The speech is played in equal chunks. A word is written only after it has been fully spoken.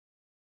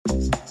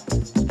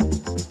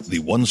The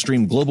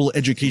OneStream Global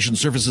Education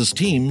Services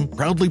team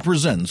proudly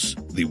presents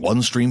the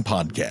OneStream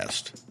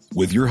Podcast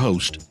with your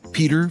host,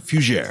 Peter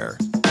Fugere.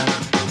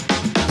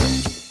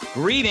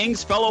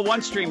 Greetings, fellow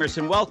OneStreamers,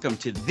 and welcome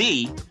to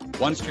the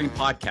OneStream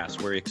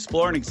Podcast, where we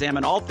explore and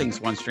examine all things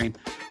OneStream,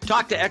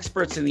 talk to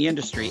experts in the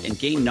industry, and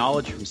gain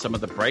knowledge from some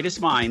of the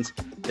brightest minds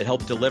that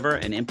help deliver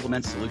and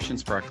implement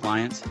solutions for our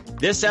clients.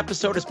 This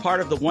episode is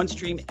part of the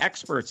OneStream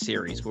Expert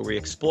Series, where we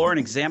explore and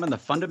examine the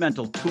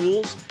fundamental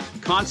tools,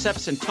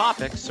 concepts, and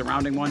topics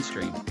surrounding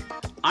OneStream.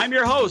 I'm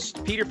your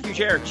host, Peter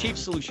Fugere, Chief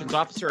Solutions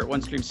Officer at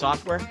OneStream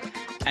Software.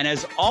 And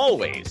as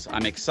always,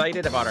 I'm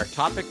excited about our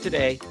topic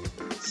today,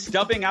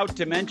 Stubbing Out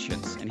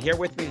Dimensions. And here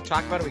with me to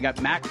talk about it, we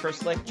got Matt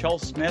Kerslake, Chul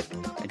Smith,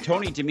 and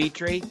Tony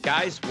Dimitrie.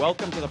 Guys,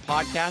 welcome to the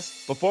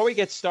podcast. Before we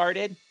get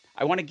started,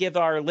 I want to give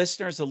our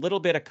listeners a little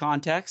bit of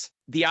context.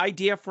 The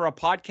idea for a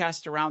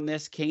podcast around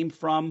this came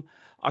from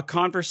a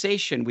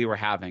conversation we were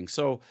having.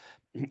 So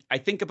I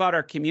think about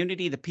our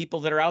community, the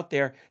people that are out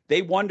there,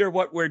 they wonder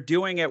what we're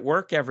doing at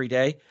work every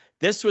day.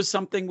 This was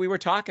something we were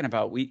talking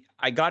about.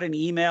 I got an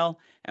email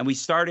and we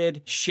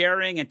started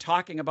sharing and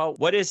talking about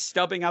what is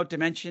stubbing out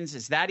dimensions.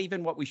 Is that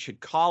even what we should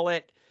call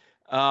it?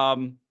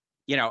 And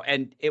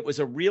it was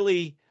a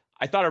really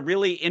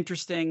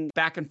interesting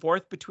back and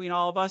forth between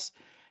all of us.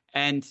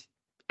 And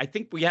I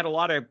think we had a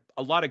lot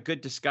of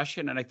good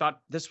discussion. And I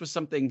thought this was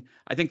something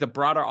I think the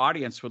broader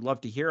audience would love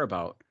to hear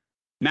about.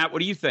 Matt, what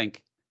do you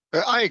think?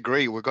 I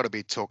agree. We've got to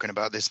be talking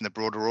about this in the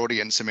broader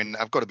audience. I mean,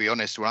 I've got to be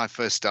honest, when I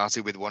first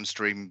started with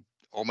OneStream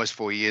almost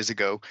 4 years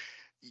ago,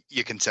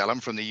 you can tell I'm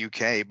from the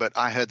UK, but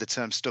I heard the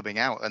term stubbing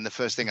out. And the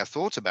first thing I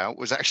thought about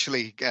was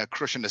actually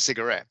crushing a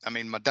cigarette. I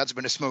mean, my dad's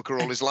been a smoker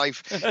all his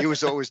life. He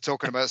was always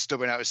talking about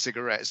stubbing out a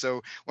cigarette.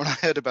 So when I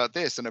heard about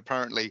this, and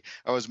apparently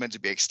I was meant to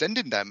be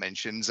extending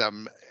dimensions,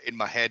 in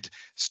my head,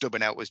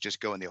 stubbing out was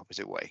just going the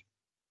opposite way.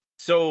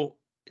 So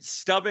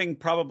stubbing,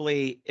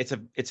 probably it's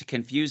a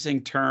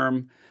confusing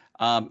term.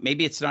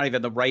 Maybe it's not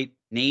even the right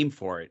name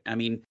for it. I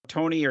mean,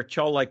 Tony or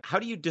Chul, like, how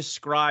do you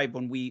describe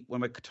when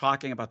we're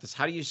talking about this?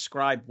 How do you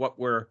describe what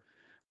we're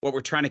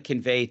trying to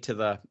convey to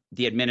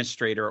the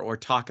administrator or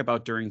talk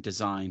about during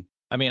design?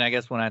 I mean, I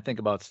guess when I think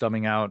about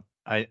stubbing out,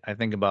 I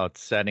think about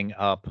setting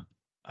up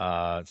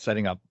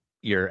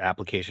your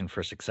application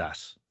for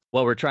success.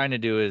 What we're trying to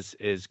do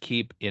is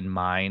keep in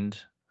mind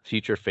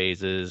future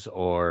phases,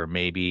 or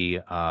maybe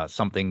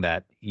something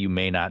that you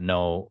may not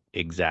know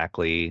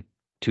exactly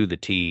to the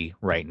T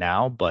right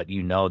now, but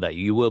you know that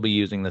you will be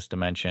using this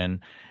dimension,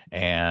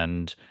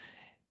 and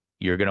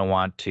you're going to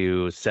want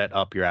to set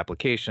up your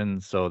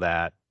application so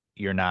that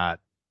you're not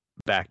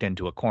backed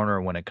into a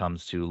corner when it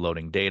comes to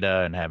loading data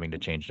and having to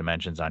change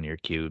dimensions on your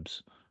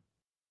cubes.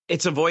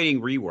 It's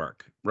avoiding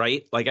rework,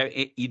 right?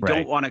 Like you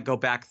don't want to go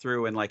back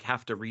through and like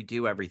have to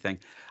redo everything.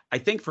 I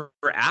think for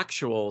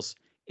actuals,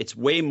 it's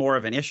way more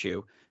of an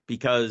issue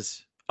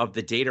because of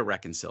the data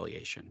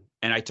reconciliation.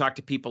 And I talk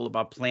to people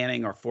about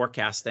planning or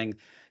forecasting,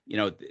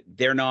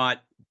 they're not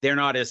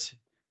as,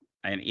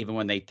 and even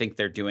when they think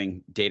they're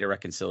doing data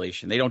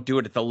reconciliation, they don't do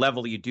it at the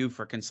level you do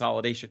for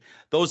consolidation.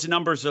 Those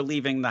numbers are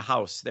leaving the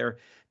house. They're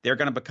going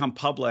to become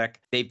public.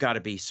 They've got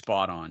to be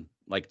spot on,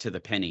 like to the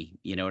penny,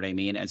 you know what I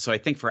mean? And so I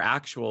think for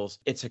actuals,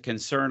 it's a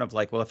concern of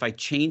like, well, if I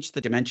change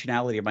the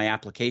dimensionality of my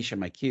application,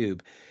 my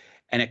cube,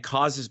 and it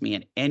causes me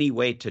in any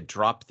way to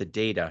drop the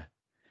data,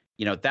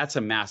 that's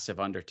a massive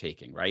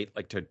undertaking, right?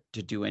 Like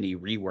to do any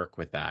rework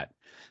with that.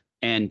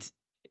 And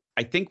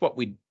I think what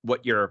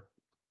you're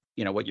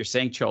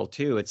saying, Chul,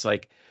 too, it's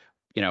like,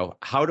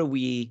 how do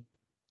we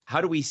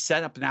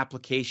set up an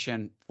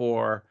application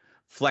for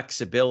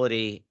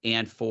flexibility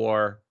and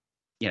for,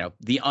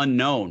 the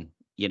unknown,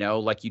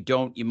 like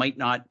you might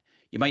not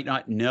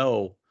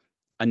know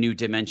a new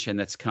dimension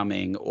that's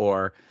coming,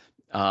 or,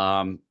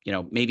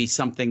 maybe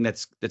something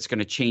that's going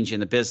to change in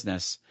the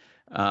business.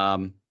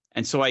 And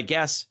so I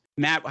guess,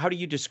 Matt, how do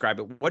you describe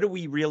it? What do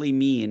we really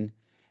mean?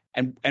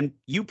 And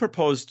you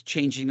proposed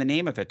changing the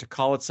name of it to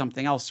call it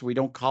something else, so we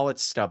don't call it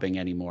stubbing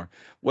anymore.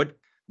 What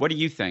do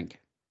you think?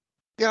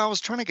 Yeah, I was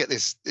trying to get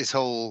this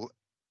whole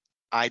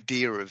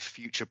idea of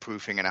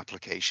future-proofing an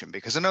application,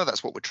 because I know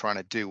that's what we're trying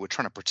to do. We're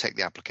trying to protect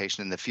the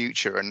application in the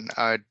future, and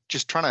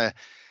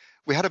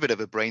we had a bit of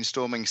a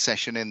brainstorming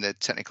session in the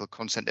technical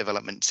content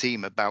development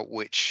team about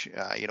which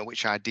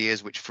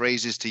ideas, which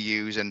phrases to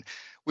use, and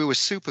we were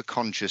super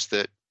conscious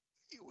that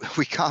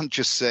we can't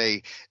just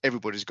say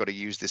everybody's got to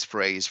use this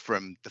phrase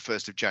from the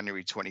 1st of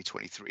January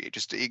 2023.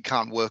 It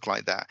can't work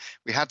like that.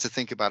 We had to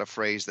think about a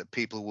phrase that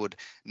people would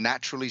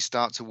naturally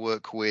start to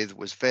work with,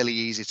 was fairly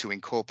easy to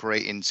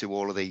incorporate into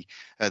all of the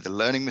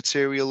learning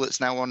material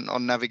that's now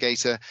on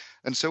Navigator.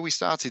 And so we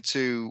started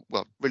to,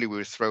 we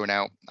were throwing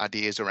out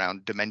ideas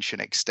around dimension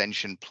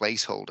extension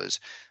placeholders,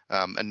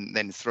 and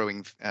then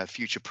throwing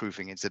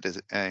future-proofing into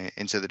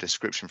the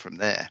description from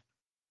there.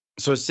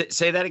 So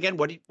say that again.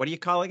 What are you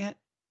calling it?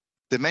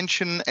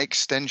 Dimension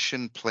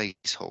extension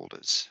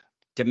placeholders.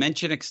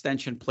 Dimension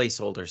extension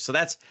placeholders. So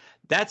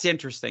that's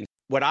interesting.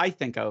 What I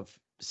think of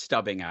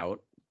stubbing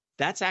out,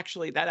 that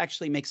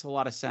actually makes a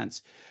lot of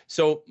sense.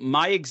 So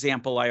my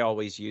example I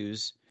always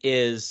use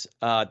is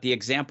the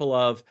example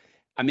of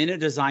I'm in a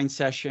design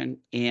session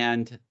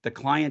and the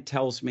client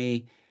tells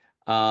me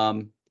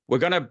we're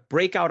going to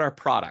break out our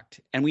product.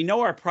 And we know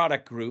our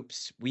product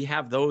groups. We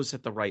have those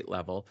at the right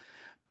level.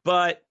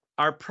 But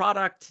our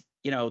product,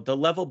 the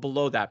level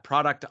below that,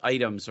 product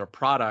items or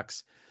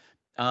products,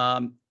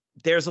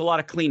 there's a lot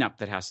of cleanup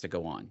that has to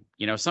go on.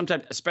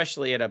 Sometimes,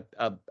 especially at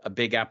a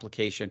big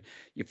application,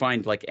 you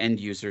find like end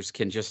users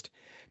can just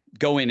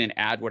go in and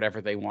add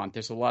whatever they want.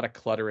 There's a lot of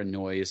clutter and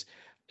noise.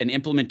 An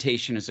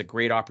implementation is a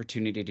great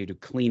opportunity to do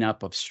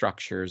cleanup of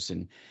structures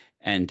and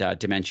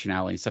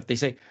dimensionality and stuff. They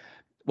say,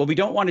 well, we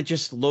don't want to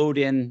just load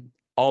in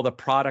all the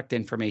product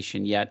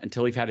information yet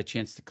until we've had a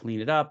chance to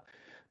clean it up,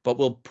 but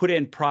we'll put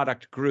in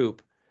product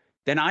group.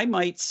 Then I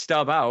might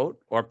stub out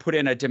or put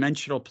in a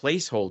dimensional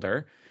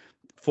placeholder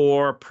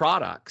for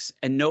products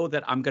and know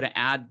that I'm going to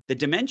add the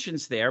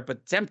dimensions there, but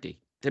it's empty.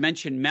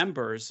 Dimension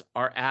members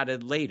are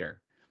added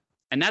later.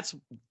 And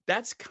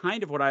that's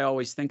kind of what I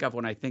always think of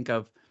when I think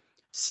of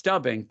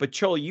stubbing. But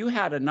Chul, you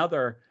had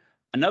another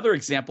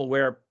example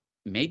where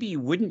maybe you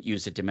wouldn't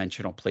use a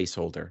dimensional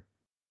placeholder.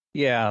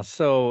 Yeah.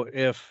 So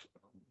if,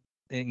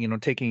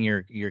 taking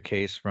your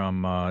case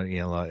from,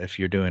 if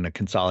you're doing a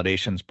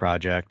consolidations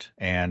project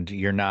and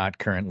you're not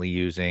currently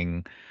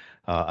using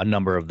a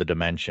number of the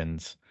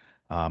dimensions,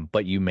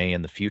 but you may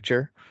in the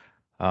future.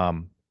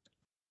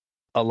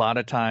 A lot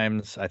of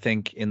times, I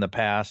think in the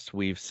past,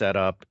 we've set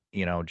up,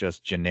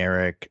 just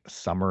generic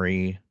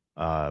summary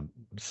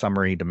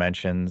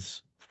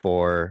dimensions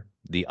for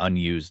the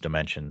unused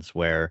dimensions,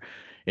 where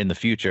in the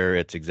future,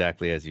 it's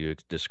exactly as you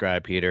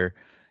described, Peter.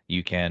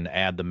 You can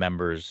add the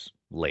members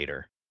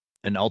later.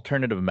 An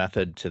alternative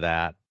method to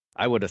that,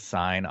 I would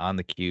assign on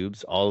the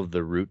cubes all of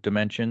the root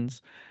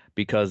dimensions,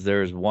 because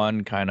there's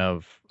one kind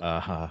of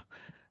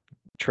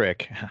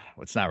trick.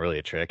 It's not really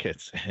a trick.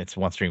 It's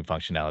OneStream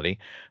functionality.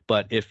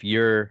 But if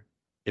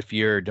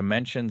your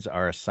dimensions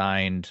are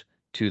assigned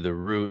to the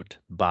root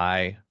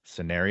by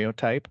scenario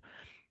type,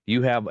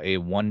 you have a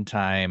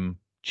one-time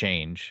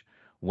change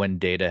when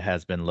data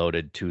has been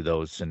loaded to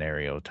those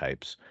scenario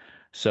types.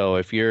 So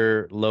if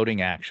you're loading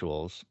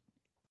actuals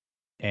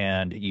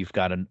and you've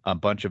got a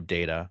bunch of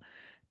data,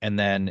 and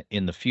then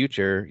in the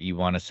future you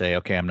want to say,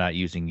 okay, I'm not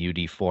using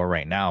UD4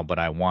 right now, but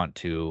I want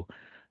to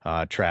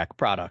track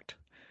product.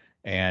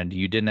 And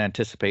you didn't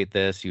anticipate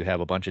this, you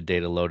have a bunch of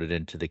data loaded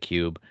into the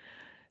cube.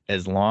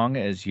 As long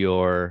as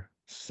your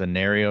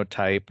scenario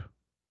type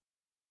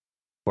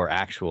for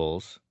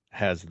actuals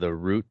has the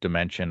root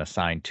dimension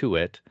assigned to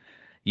it,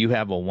 you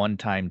have a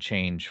one-time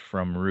change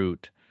from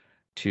root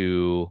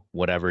to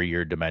whatever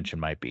your dimension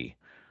might be.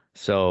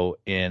 So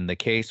in the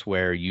case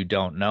where you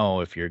don't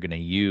know if you're going to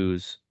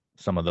use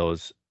some of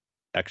those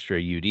extra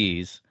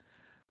UDs,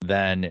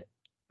 then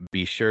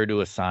be sure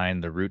to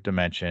assign the root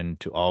dimension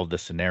to all of the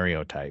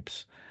scenario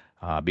types,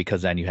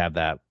 because then you have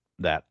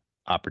that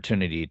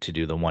opportunity to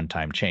do the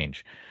one-time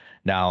change.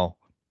 Now,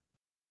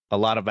 a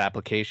lot of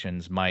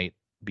applications might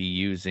be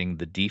using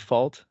the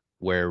default,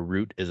 where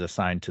root is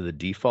assigned to the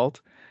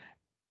default.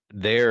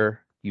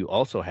 There, you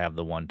also have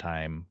the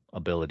one-time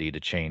ability to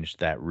change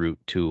that root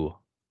to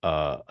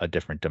a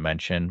different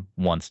dimension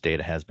once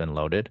data has been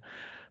loaded.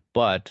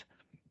 But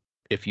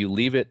if you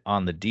leave it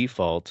on the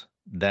default,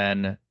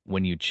 then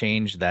when you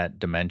change that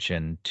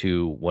dimension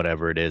to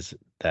whatever it is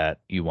that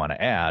you want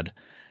to add,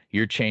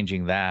 you're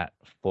changing that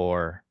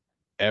for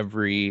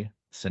every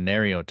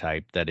scenario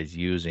type that is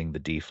using the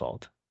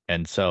default.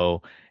 And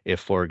so if,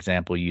 for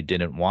example, you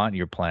didn't want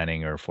your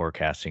planning or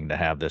forecasting to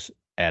have this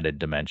added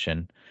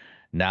dimension,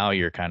 now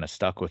you're kind of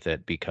stuck with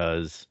it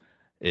because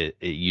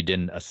you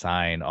didn't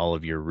assign all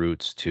of your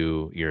roots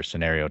to your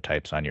scenario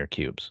types on your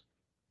cubes.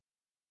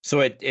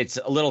 So it's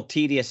a little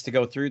tedious to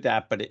go through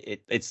that, but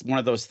it's one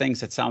of those things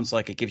that sounds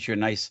like it gives you a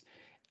nice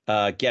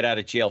get out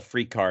of jail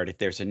free card if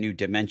there's a new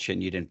dimension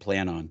you didn't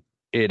plan on.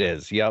 It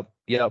is. Yep.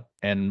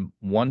 And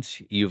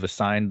once you've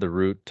assigned the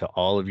root to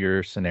all of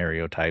your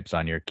scenario types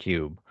on your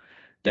cube,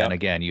 then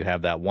again, you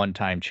have that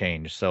one-time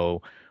change.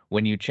 So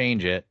when you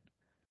change it,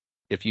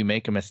 if you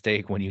make a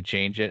mistake when you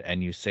change it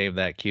and you save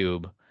that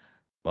cube,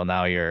 well,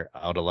 now you're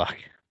out of luck,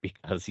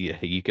 because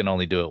you can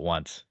only do it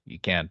once. You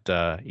can't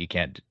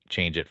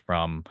change it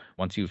from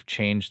once you've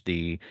changed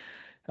the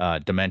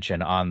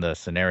dimension on the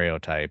scenario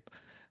type,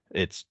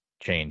 it's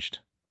changed.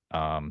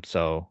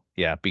 So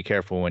yeah, be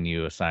careful when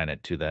you assign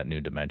it to that new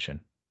dimension.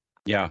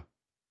 Yeah.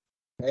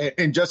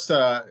 And just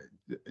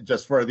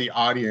for the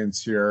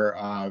audience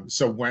here,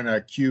 so when a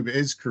cube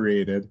is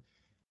created,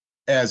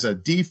 as a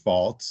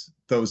default,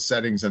 those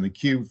settings on the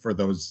cube for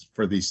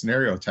these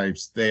scenario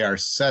types, they are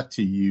set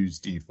to use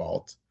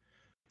default.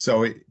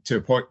 So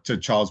to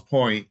Charles'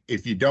 point,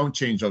 if you don't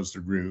change those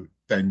to root,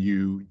 then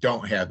you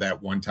don't have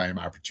that one-time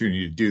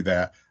opportunity to do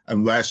that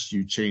unless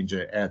you change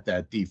it at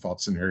that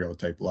default scenario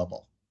type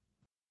level.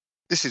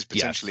 This is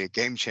potentially a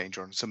game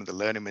changer on some of the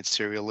learning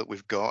material that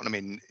we've got. I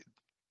mean,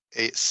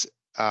 it's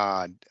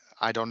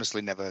I'd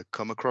honestly never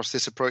come across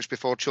this approach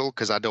before, Chul,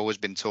 because I'd always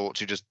been taught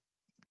to just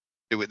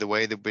do it the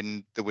way they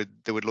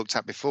were looked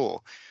at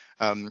before.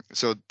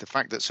 So the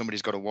fact that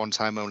somebody's got a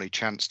one-time only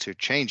chance to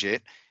change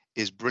it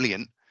is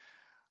brilliant.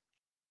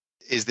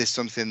 Is this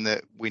something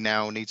that we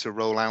now need to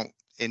roll out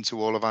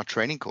into all of our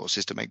training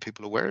courses to make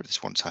people aware of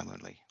this one-time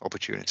only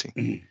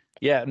opportunity?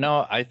 Yeah,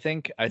 no, I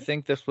think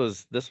this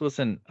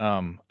wasn't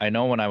I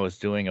know when I was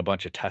doing a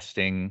bunch of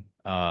testing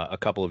a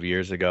couple of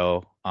years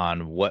ago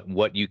on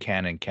what you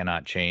can and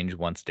cannot change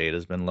once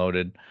data's been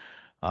loaded,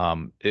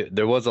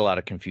 there was a lot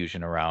of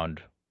confusion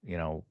around,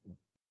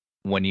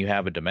 when you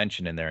have a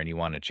dimension in there and you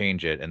want to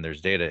change it and there's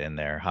data in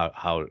there,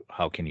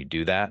 how can you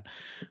do that?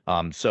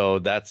 So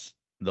that's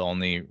the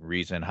only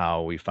reason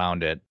how we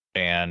found it.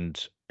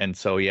 And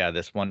so yeah,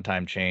 this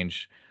one-time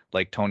change,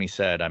 like Tony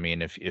said, I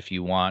mean, if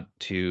you want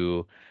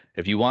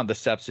the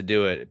steps to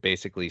do it,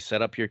 basically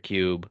set up your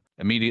cube,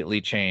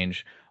 immediately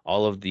change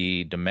all of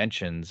the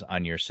dimensions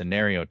on your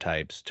scenario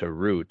types to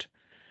root,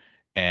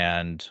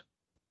 and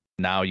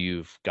now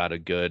you've got a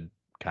good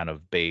kind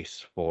of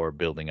base for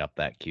building up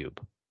that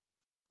cube.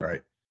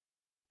 Right.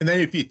 And then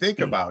if you think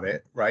about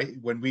it, right,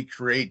 when we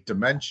create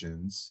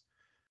dimensions,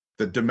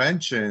 the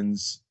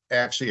dimensions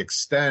actually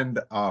extend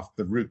off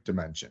the root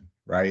dimension,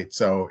 right?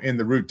 So in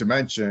the root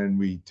dimension,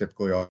 we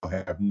typically all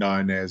have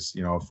none. As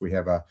if we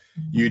have a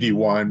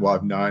UD1, we'll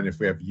have none. If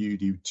we have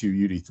UD2,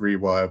 UD3,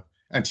 we'll have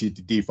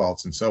entity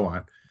defaults and so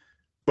on.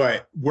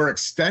 But we're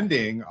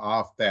extending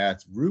off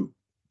that root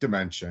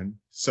dimension,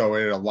 so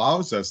it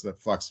allows us the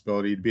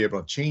flexibility to be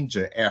able to change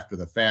it after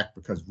the fact,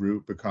 because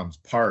root becomes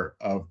part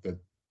of the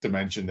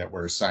dimension that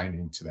we're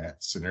assigning to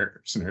that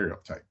scenario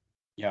type.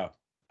 Yeah.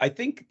 I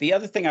think the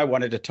other thing I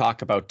wanted to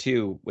talk about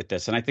too with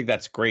this, and I think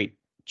that's great,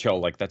 Chul,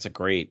 like that's a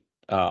great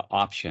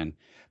option.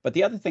 But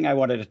the other thing I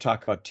wanted to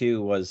talk about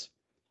too was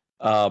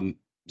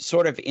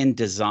sort of in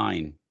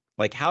design,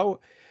 like how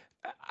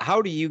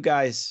do you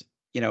guys,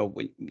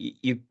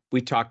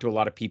 we talk to a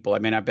lot of people. I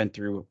mean, I've been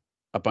through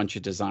a bunch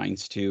of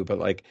designs too, but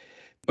like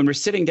when we're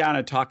sitting down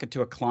and talking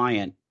to a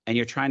client and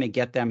you're trying to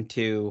get them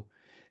to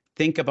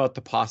think about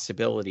the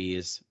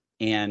possibilities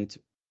and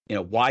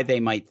why they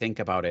might think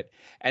about it.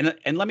 And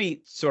let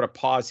me sort of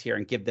pause here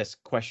and give this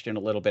question a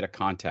little bit of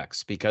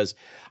context, because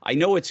I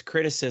know it's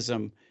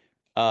criticism,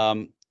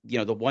 the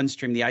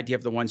OneStream, the idea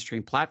of the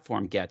OneStream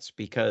platform gets,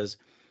 because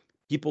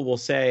people will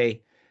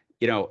say,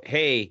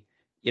 hey,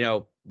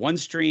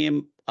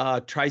 OneStream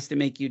tries to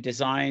make you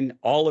design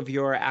all of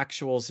your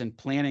actuals and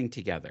planning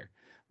together.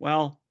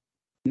 Well,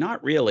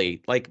 not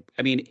really. Like,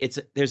 I mean,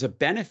 there's a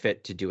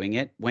benefit to doing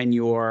it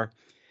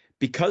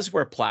because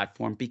we're a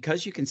platform,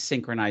 because you can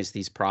synchronize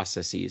these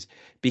processes,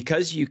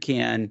 because you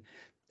can,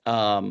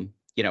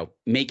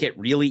 make it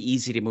really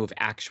easy to move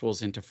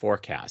actuals into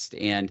forecast,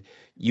 and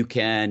you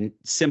can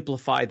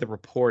simplify the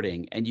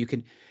reporting, and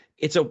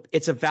it's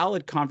a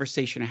valid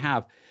conversation to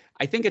have.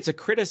 I think it's a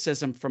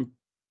criticism from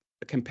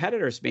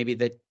competitors maybe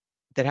that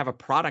have a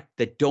product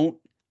that don't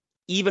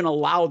even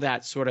allow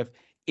that sort of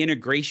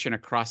integration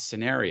across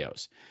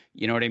scenarios.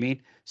 You know what I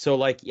mean? So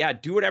like, yeah,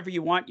 do whatever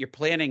you want your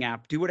planning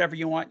app, do whatever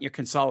you want your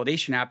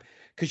consolidation app,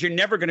 because you're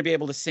never going to be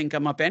able to sync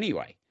them up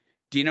anyway.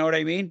 Do you know what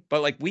I mean?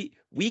 But like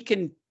we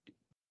can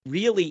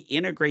really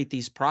integrate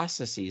these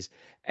processes,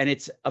 and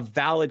it's a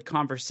valid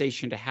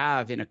conversation to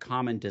have in a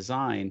common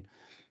design.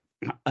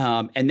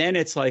 And then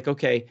it's like,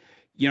 okay,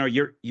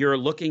 you're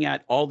looking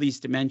at all these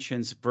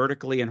dimensions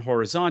vertically and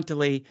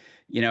horizontally,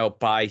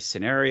 by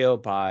scenario,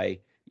 by,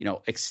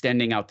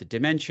 extending out the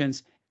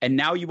dimensions. And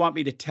now you want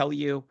me to tell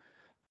you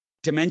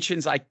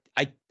dimensions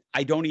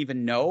I don't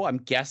even know, I'm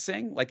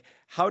guessing. Like,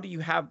 how do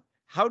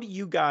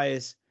you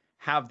guys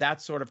have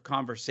that sort of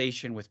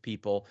conversation with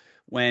people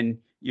when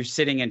you're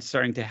sitting and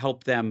starting to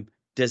help them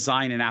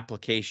design an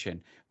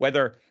application,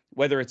 whether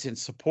it's in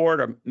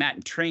support or Matt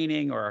in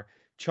training or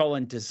Chul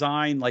in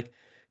design? Like,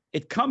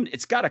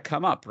 it's got to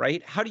come up,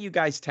 right? How do you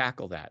guys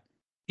tackle that?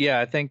 Yeah,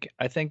 I think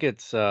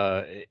it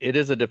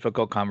is a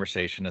difficult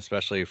conversation,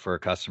 especially for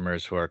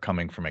customers who are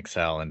coming from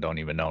Excel and don't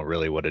even know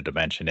really what a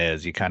dimension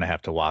is. You kind of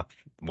have to walk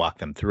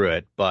them through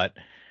it, but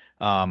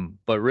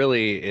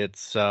really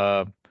it's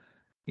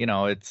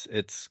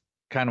it's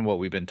kind of what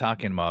we've been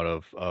talking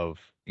about of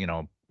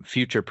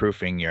future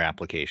proofing your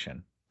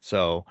application.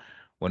 So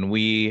when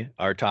we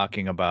are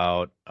talking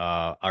about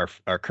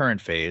our current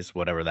phase,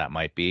 whatever that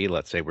might be,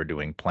 let's say we're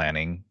doing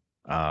planning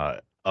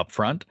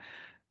upfront,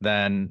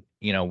 then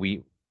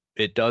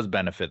it does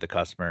benefit the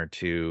customer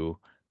to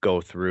go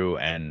through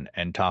and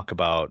talk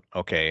about,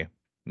 okay,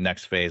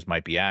 next phase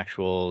might be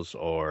actuals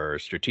or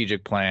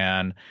strategic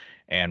plan,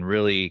 and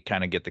really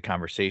kind of get the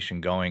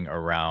conversation going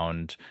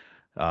around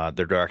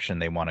the direction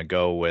they want to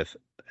go with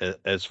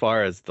as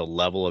far as the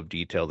level of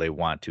detail they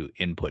want to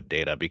input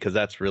data, because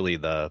that's really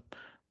the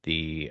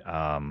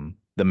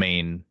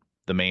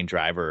main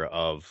driver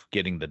of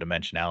getting the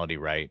dimensionality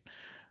right.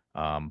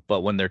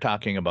 But when they're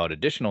talking about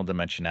additional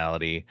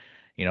dimensionality,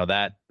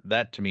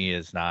 that to me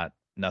is not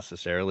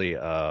necessarily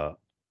a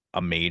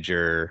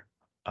major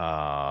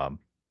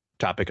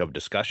topic of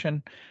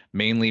discussion,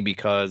 mainly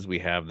because we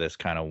have this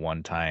kind of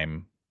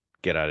one-time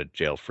get out of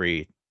jail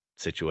free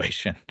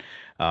situation.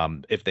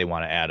 If they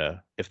want to add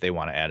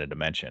a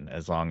dimension,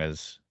 as long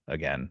as,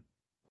 again,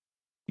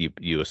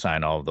 you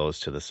assign all of those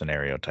to the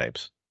scenario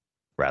types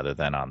rather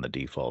than on the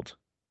default.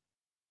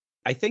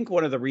 I think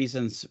one of the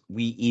reasons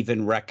we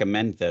even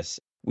recommend this,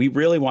 we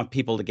really want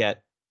people to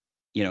get,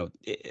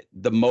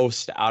 the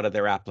most out of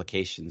their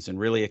applications and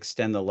really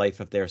extend the life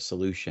of their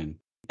solution.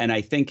 And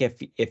I think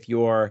if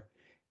you're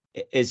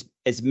as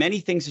many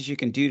things as you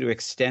can do to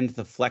extend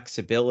the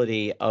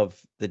flexibility of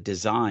the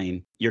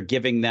design, you're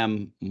giving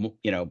them,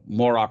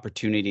 more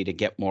opportunity to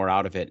get more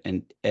out of it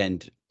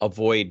and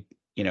avoid,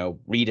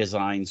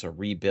 redesigns or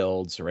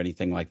rebuilds or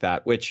anything like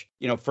that, which,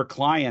 for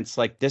clients,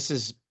 like, this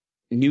is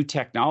new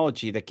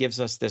technology that gives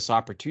us this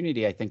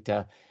opportunity, I think,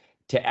 to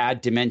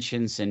add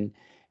dimensions and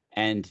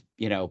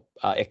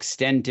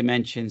extend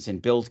dimensions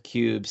and build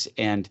cubes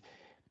and,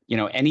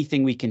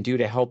 anything we can do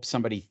to help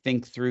somebody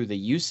think through the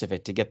use of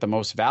it to get the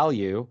most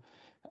value.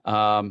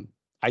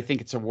 I think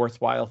it's a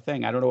worthwhile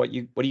thing. I don't know what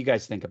do you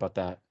guys think about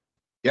that?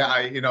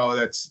 Yeah,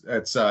 that's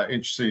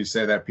interesting you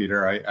say that,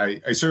 Peter.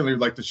 I certainly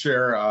would like to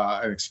share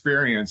an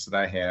experience that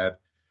I had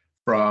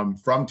from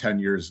 10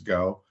 years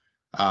ago,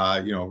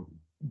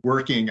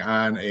 working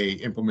on a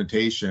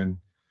implementation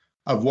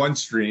of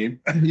OneStream,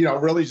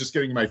 really just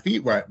getting my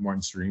feet wet in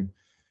OneStream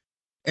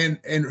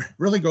and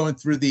really going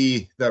through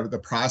the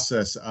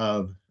process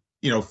of,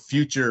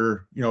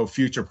 future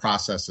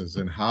processes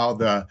and how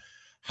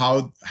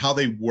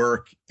they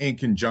work in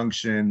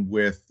conjunction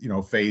with,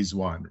 phase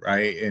one,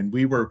 right? And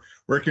we were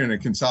working on a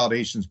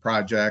consolidations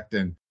project,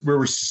 and we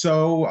were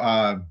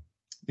so,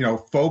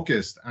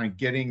 focused on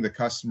getting the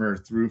customer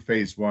through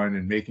phase one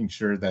and making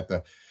sure that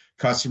the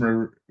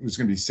customer was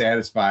going to be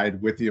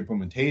satisfied with the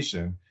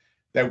implementation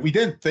that we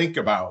didn't think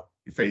about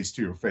phase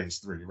two or phase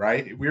three,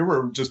 right? We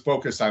were just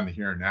focused on the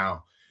here and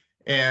now.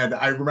 And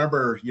I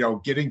remember,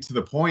 getting to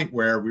the point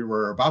where we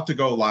were about to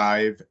go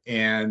live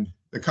and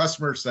the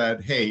customer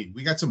said, hey,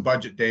 we got some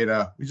budget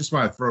data. We just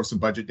want to throw some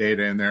budget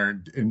data in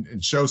there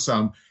and show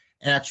some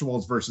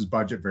actuals versus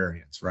budget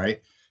variance,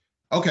 right?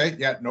 Okay,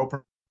 yeah, no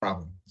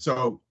problem.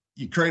 So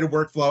you create a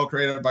workflow,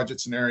 create a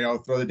budget scenario,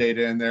 throw the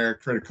data in there,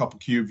 create a couple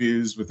cube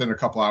views. Within a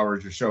couple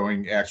hours, you're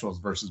showing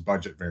actuals versus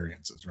budget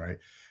variances, right?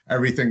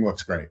 Everything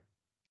looks great.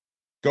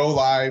 Go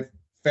live,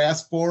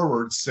 fast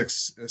forward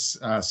six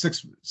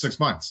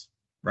months,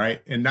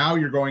 right? And now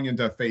you're going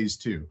into phase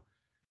two.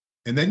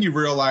 And then you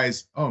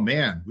realize, oh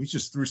man, we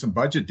just threw some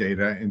budget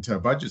data into a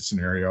budget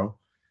scenario.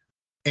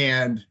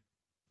 And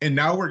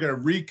now we're going to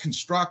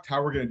reconstruct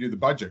how we're going to do the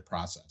budget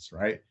process,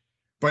 right?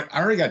 But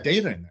I already got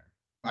data in there.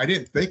 I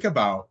didn't think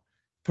about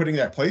putting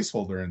that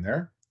placeholder in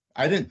there.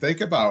 I didn't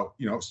think about,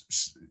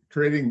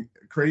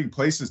 creating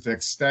places to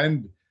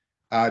extend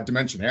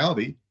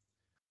dimensionality.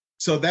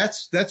 So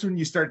that's when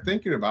you start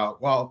thinking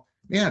about, well,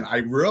 man,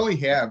 I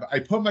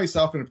put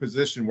myself in a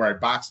position where I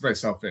boxed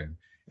myself in,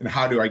 and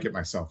how do I get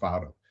myself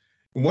out of?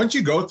 And once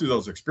you go through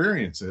those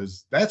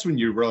experiences, that's when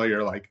you really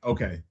are like,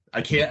 okay,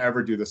 I can't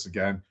ever do this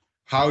again.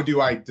 How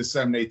do I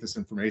disseminate this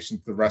information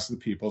to the rest of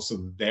the people so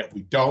that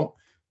we don't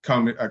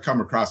come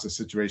across this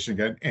situation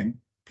again and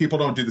people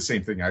don't do the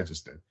same thing I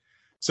just did?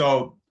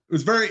 So it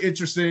was a very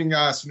interesting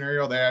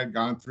scenario that I had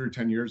gone through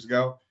 10 years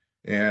ago.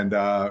 And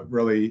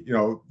really,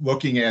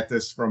 looking at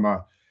this from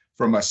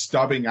a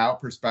stubbing out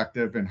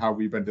perspective and how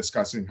we've been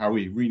discussing how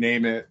we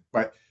rename it,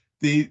 but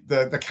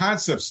the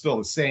concept's still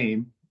the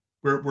same.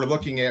 We're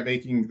looking at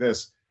making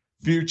this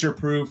future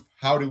proof.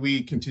 How do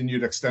we continue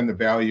to extend the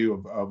value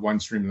of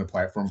OneStream and the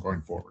platform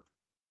going forward?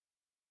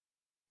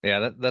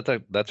 Yeah,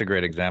 that's a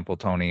great example,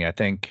 Tony. I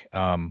think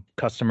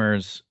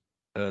customers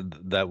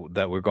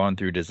that we're going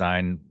through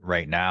design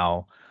right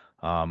now,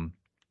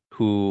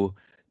 who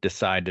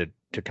decide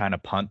to kind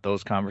of punt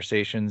those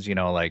conversations,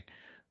 like,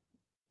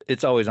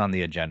 it's always on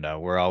the agenda.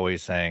 We're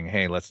always saying,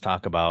 hey, let's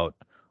talk about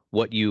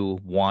what you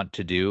want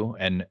to do.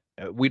 And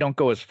we don't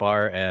go as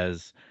far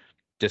as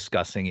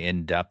discussing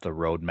in depth a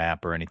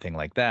roadmap or anything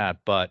like that,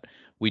 but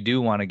we do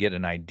want to get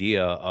an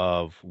idea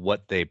of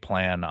what they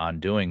plan on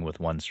doing with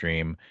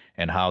OneStream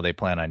and how they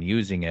plan on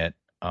using it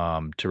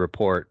to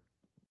report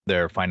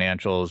their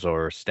financials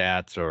or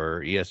stats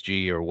or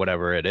ESG or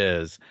whatever it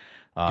is,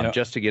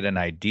 just to get an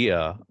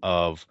idea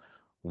of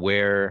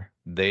where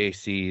they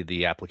see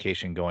the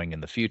application going in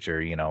the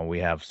future. We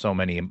have so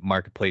many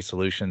marketplace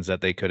solutions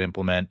that they could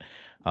implement.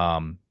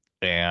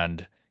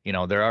 And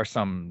there are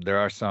some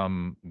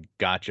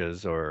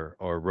gotchas or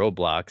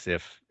roadblocks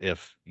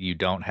if you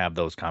don't have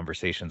those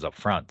conversations up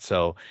front.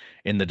 So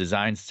in the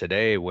designs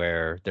today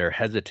where they're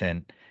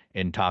hesitant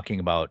in talking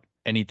about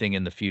anything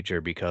in the future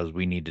because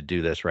we need to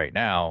do this right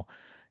now,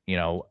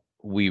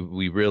 we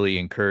really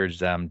encourage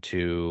them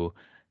to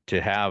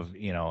have,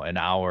 an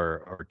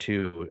hour or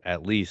two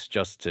at least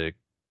just to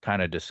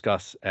kind of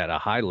discuss at a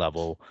high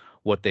level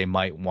what they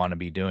might want to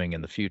be doing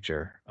in the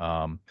future.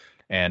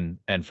 And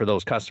for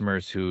those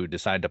customers who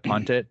decide to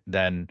punt it,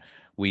 then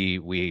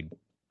we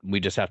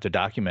just have to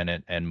document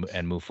it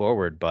and move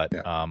forward. But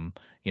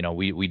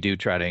we do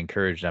try to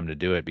encourage them to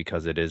do it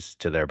because it is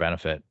to their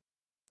benefit.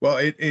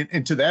 Well,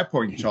 and to that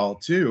point,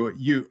 Chul, too,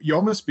 you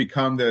almost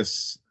become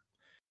this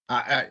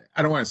I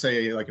don't want to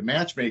say like a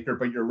matchmaker,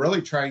 but you're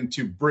really trying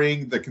to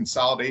bring the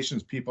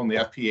consolidations people and the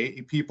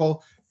FP&A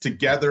people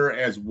together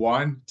as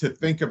one to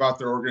think about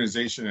their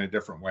organization in a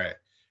different way,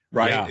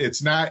 right? Yeah.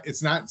 It's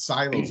not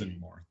silos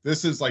anymore.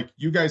 This is like,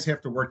 you guys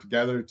have to work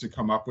together to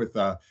come up with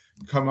a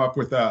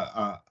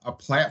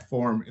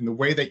platform in the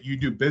way that you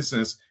do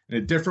business in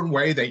a different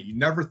way that you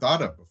never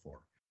thought of before.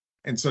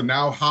 And so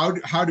now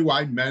how do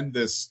I mend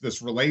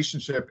this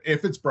relationship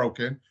if it's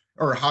broken?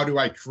 Or how do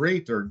I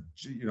create or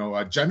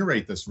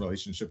generate this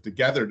relationship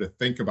together to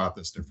think about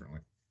this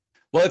differently?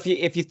 Well,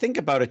 if you think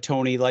about it,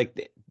 Tony,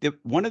 like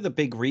one of the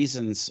big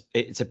reasons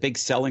it's a big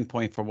selling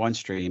point for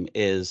OneStream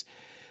is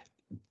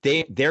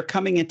they're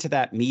coming into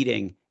that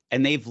meeting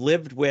and they've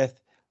lived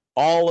with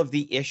all of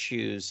the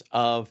issues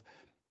of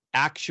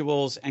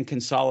actuals and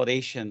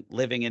consolidation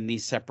living in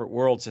these separate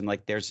worlds, and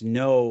like there's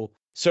no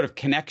sort of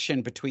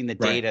connection between the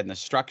data and the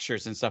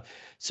structures and stuff.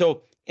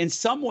 So in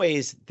some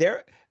ways,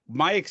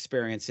 my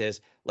experience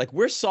is like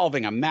we're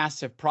solving a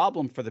massive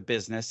problem for the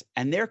business,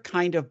 and they're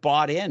kind of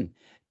bought in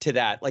to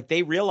that. Like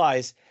they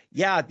realize,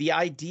 yeah, the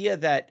idea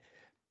that,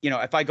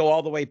 if I go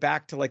all the way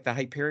back to like the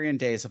Hyperion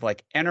days of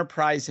like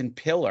Enterprise and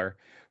Pillar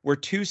were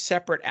two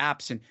separate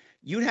apps, and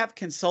you'd have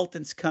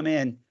consultants come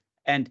in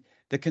and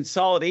the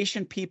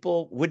consolidation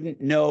people wouldn't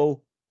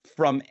know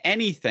from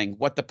anything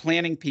what the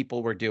planning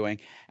people were doing.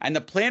 And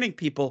the planning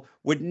people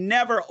would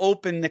never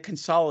open the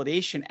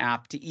consolidation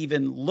app to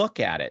even look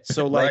at it.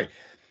 So like,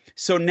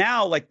 so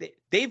now like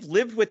they've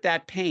lived with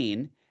that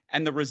pain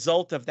and the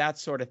result of that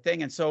sort of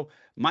thing. And so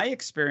my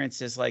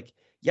experience is like,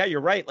 yeah,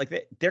 you're right.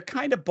 Like they're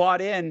kind of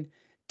bought in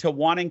to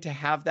wanting to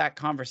have that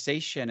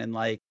conversation and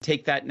like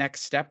take that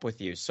next step with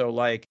you. So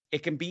like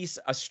it can be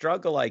a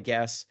struggle, I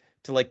guess,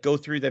 to like go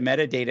through the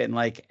metadata and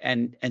like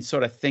and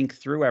sort of think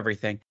through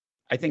everything.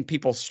 I think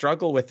people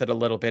struggle with it a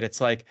little bit.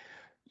 It's like,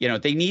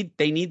 they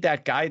need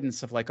that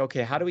guidance of like,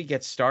 okay, how do we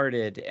get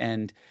started?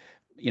 And,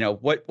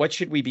 what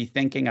should we be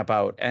thinking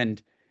about?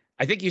 And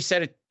I think you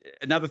said it,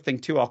 another thing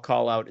too, I'll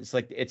call out is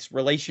like, it's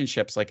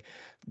relationships, like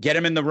get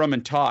them in the room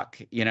and talk,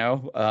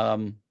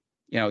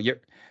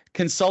 you're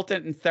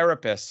consultant and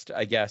therapist,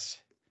 I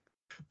guess.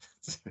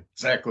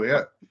 Exactly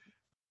it.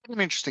 An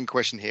interesting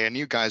question here, and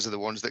you guys are the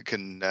ones that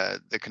can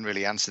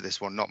really answer this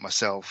one, not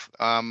myself.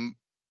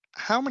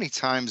 How many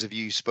times have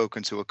you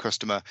spoken to a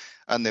customer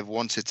and they've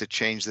wanted to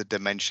change the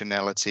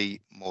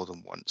dimensionality more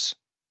than once?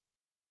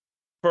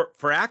 For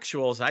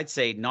actuals, I'd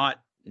say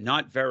not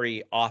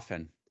very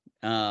often.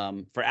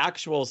 For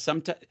actuals,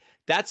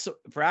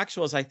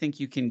 I think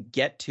you can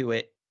get to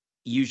it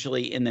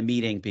usually in the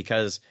meeting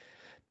because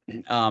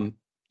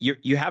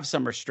you have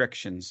some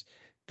restrictions.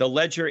 The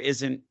ledger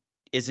isn't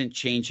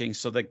changing,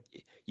 so that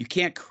you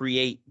can't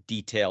create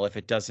detail if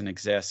it doesn't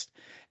exist.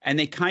 And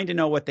they kind of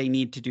know what they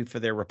need to do for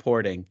their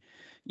reporting,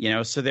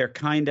 so they're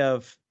kind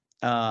of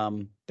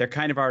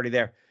already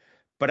there.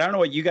 But I don't know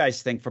what you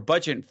guys think. For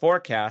budget and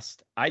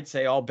forecast, I'd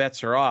say all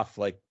bets are off.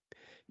 Like,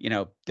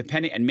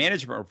 depending, and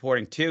management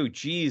reporting too.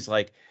 Geez,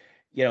 like,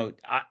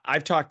 I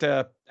talked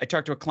to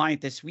a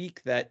client this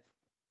week that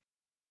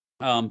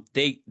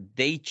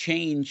they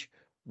change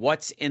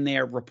what's in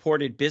their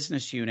reported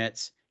business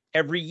units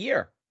every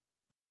year.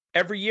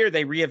 Every year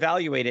they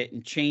reevaluate it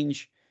and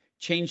change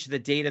the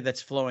data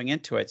that's flowing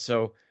into it.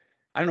 So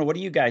I don't know. What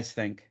do you guys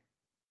think?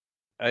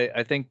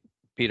 I think,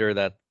 Peter,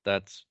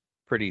 that's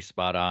pretty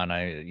spot on.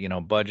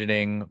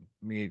 Budgeting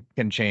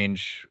can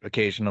change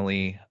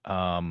occasionally.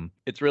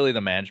 It's really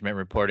the management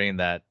reporting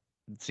that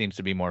seems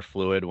to be more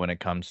fluid when it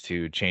comes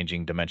to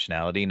changing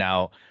dimensionality.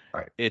 Now,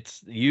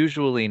 It's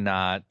usually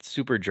not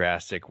super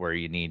drastic where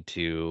you need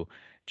to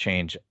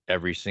change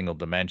every single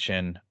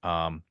dimension.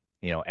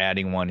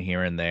 Adding one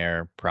here and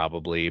there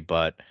probably,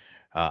 but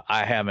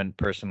I haven't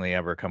personally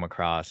ever come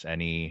across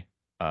any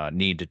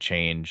need to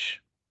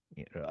change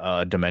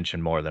a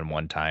dimension more than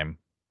one time.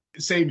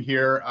 Same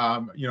here.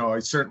 I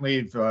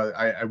certainly,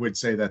 I would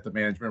say that the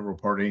management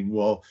reporting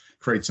will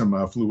create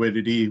some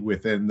fluidity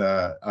within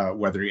the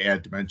whether you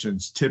add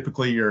dimensions.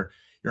 Typically, your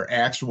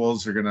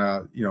actuals are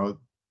gonna,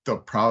 they'll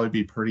probably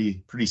be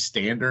pretty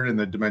standard in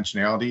the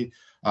dimensionality.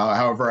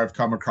 However, I've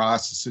come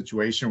across a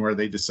situation where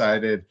they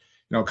decided,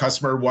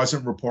 customer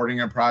wasn't reporting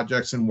on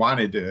projects and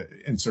wanted to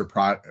insert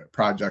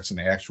projects and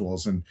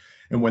actuals. And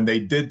when they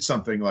did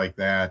something like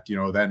that,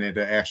 then it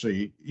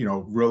actually,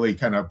 really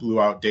kind of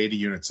blew out data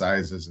unit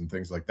sizes and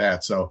things like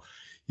that. So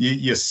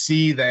you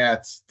see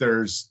that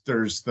there's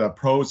the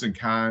pros and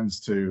cons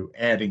to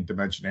adding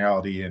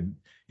dimensionality. And,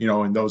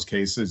 in those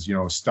cases,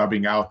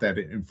 stubbing out that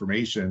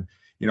information,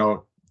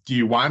 do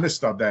you want to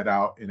stub that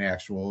out in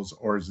actuals,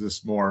 or is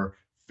this more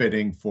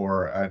fitting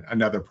for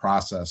another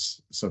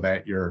process so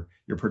that you're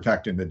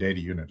protecting the data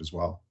unit as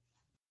well?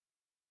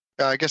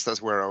 I guess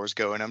that's where I was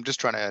going. I'm just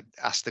trying to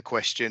ask the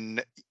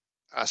question,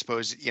 I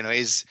suppose,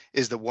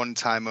 is the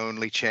one-time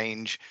only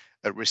change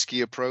a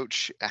risky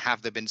approach?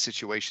 Have there been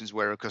situations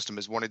where a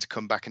customer's wanted to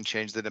come back and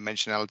change the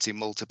dimensionality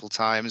multiple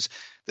times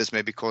that's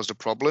maybe caused a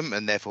problem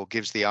and therefore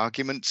gives the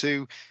argument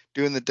to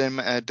doing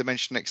the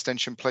dimension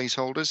extension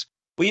placeholders?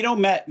 Well,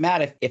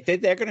 Matt, if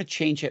they're going to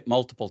change it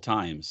multiple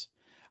times,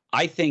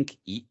 I think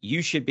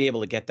you should be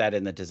able to get that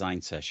in the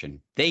design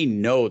session. They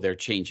know they're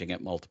changing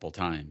it multiple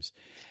times.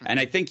 And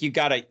I think you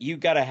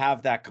gotta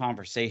have that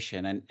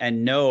conversation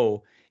and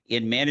know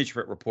in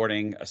management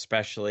reporting,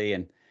 especially,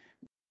 and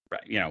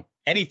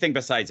anything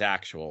besides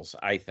actuals,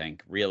 I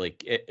think really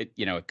it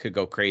could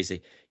go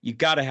crazy. You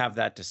got to have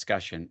that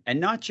discussion, and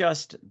not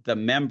just the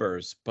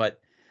members,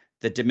 but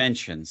the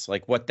dimensions,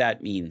 like what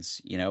that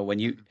means.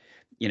 When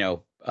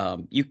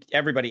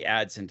everybody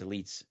adds and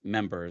deletes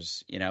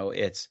members,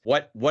 it's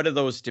what are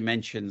those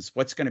dimensions?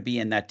 What's going to be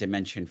in that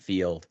dimension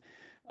field?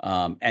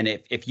 And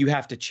if you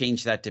have to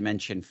change that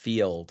dimension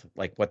field,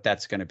 like what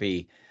that's going to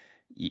be,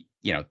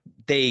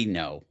 they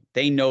know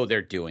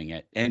they're doing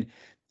it.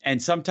 And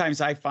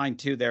sometimes I find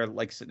too, they're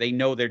like, they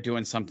know they're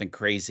doing something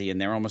crazy and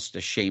they're almost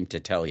ashamed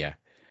to tell you,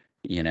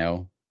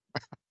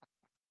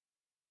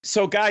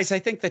 So guys, I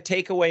think the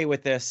takeaway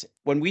with this,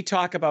 when we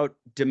talk about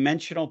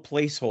dimensional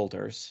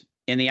placeholders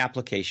in the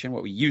application,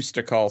 what we used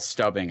to call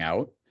stubbing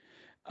out,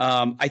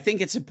 I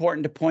think it's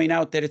important to point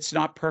out that it's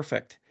not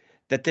perfect,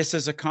 that this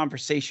is a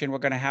conversation we're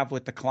going to have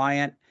with the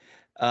client,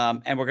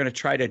 and we're going to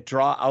try to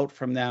draw out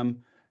from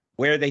them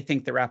where they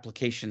think their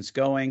application's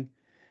going.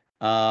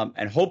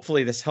 And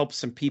hopefully this helps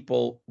some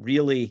people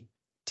really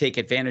take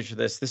advantage of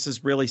this. This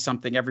is really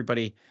something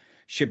everybody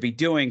should be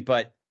doing,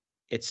 but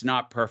it's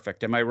not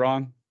perfect. Am I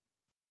wrong?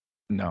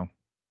 No. All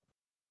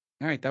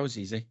right. That was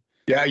easy.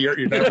 Yeah, you're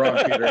not wrong,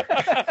 Peter.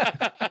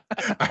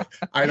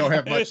 I don't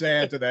have much to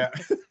add to that.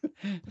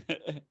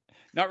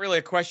 Not really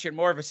a question,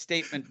 more of a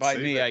statement by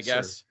me, I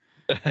guess.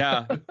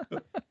 Yeah.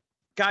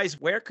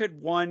 Guys, where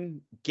could one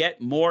get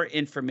more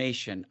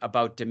information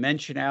about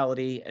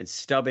dimensionality and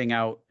stubbing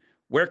out?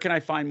 Where can I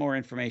find more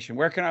information?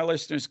 Where can our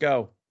listeners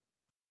go?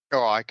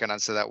 Oh, I can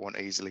answer that one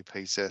easily,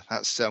 Peter.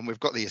 That's we've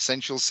got the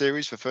Essentials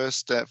series for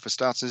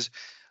starters.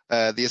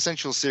 The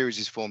Essentials series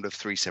is formed of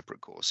 3 separate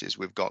courses.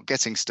 We've got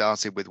Getting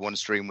Started with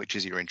OneStream, which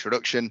is your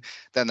introduction.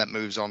 Then that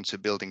moves on to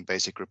Building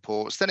Basic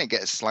Reports. Then it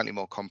gets slightly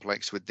more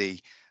complex with the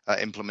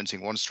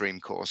Implementing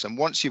OneStream course. And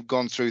once you've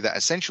gone through that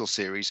Essential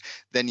series,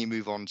 then you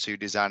move on to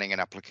Designing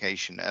an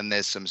Application. And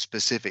there's some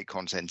specific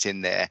content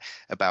in there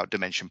about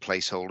dimension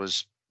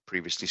placeholders,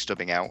 previously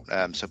stubbing out,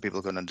 so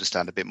people can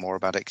understand a bit more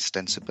about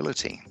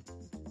extensibility.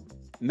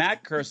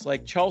 Matt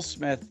Kerslake, Chul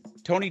Smith,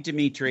 Tony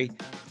Dimitrie,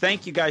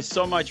 thank you guys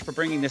so much for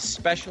bringing this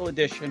special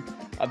edition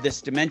of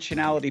this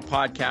Dimensionality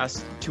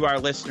podcast to our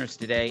listeners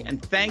today.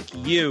 And thank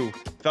you,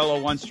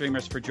 fellow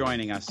OneStreamers, for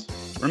joining us.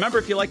 Remember,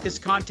 if you like this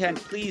content,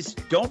 please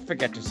don't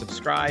forget to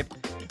subscribe.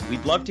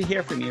 We'd love to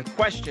hear from you.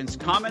 Questions,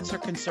 comments, or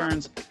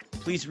concerns,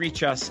 please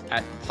reach us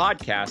at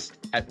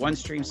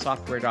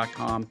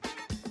podcast@onestreamsoftware.com.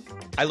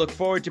 I look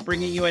forward to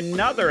bringing you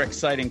another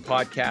exciting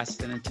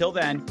podcast. And until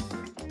then,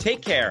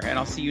 take care, and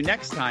I'll see you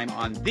next time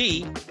on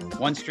the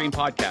OneStream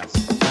Podcast.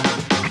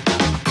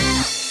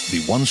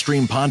 The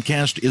OneStream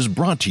Podcast is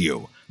brought to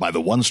you by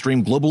the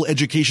OneStream Global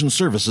Education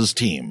Services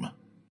team.